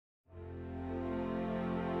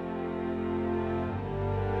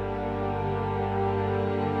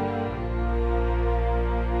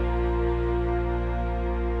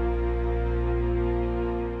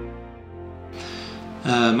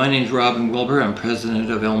My name's Wilber. I'm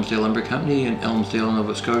president of Elmsdale Lumber Company in Elmsdale,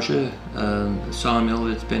 Nova Scotia. The sawmill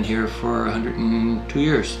that's been here for 102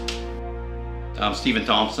 years. I'm Stephen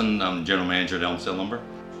Thompson. I'm the general manager at Elmsdale Lumber.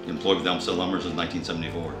 Employed with Elmsdale Lumber since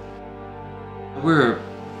 1974. We're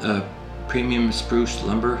a premium spruce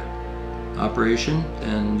lumber operation,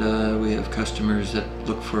 and we have customers that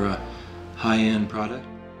look for a high-end product.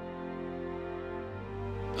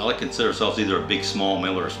 I like to consider ourselves either a big small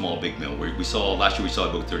mill or a small big mill. Last year we saw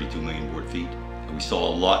about 32 million board feet. We saw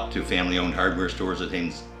a lot to family-owned hardware stores that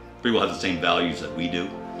pretty well have the same values that we do.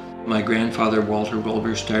 My grandfather, Walter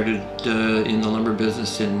Wilber, started in the lumber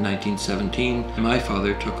business in 1917. My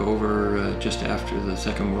father took over just after the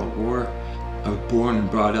Second World War. I was born and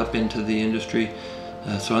brought up into the industry,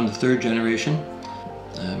 so I'm the third generation.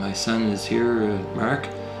 My son is here, Mark,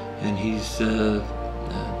 and he's the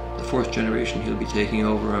fourth generation. He'll be taking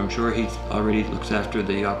over. I'm sure he already looks after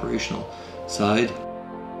the operational side.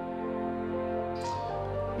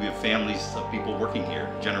 We have families of people working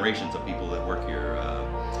here, generations of people that work here.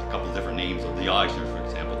 A couple of different names of the Eisners, for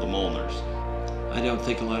example, the Molners. I don't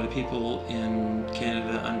think a lot of people in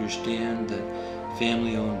Canada understand that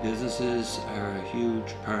family-owned businesses are a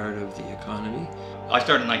huge part of the economy. I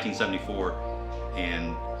started in 1974,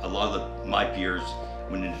 and a lot of my peers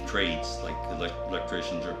went into trades like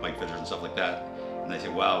electricians or pipe fitters and stuff like that, and they say,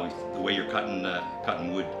 wow, the way you're cutting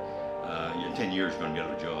wood, in 10 years you're going to be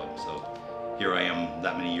out of a job. So here I am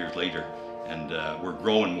that many years later, and we're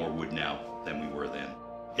growing more wood now than we were then.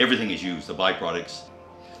 Everything is used, the byproducts.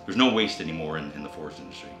 There's no waste anymore in the forest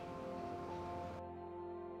industry.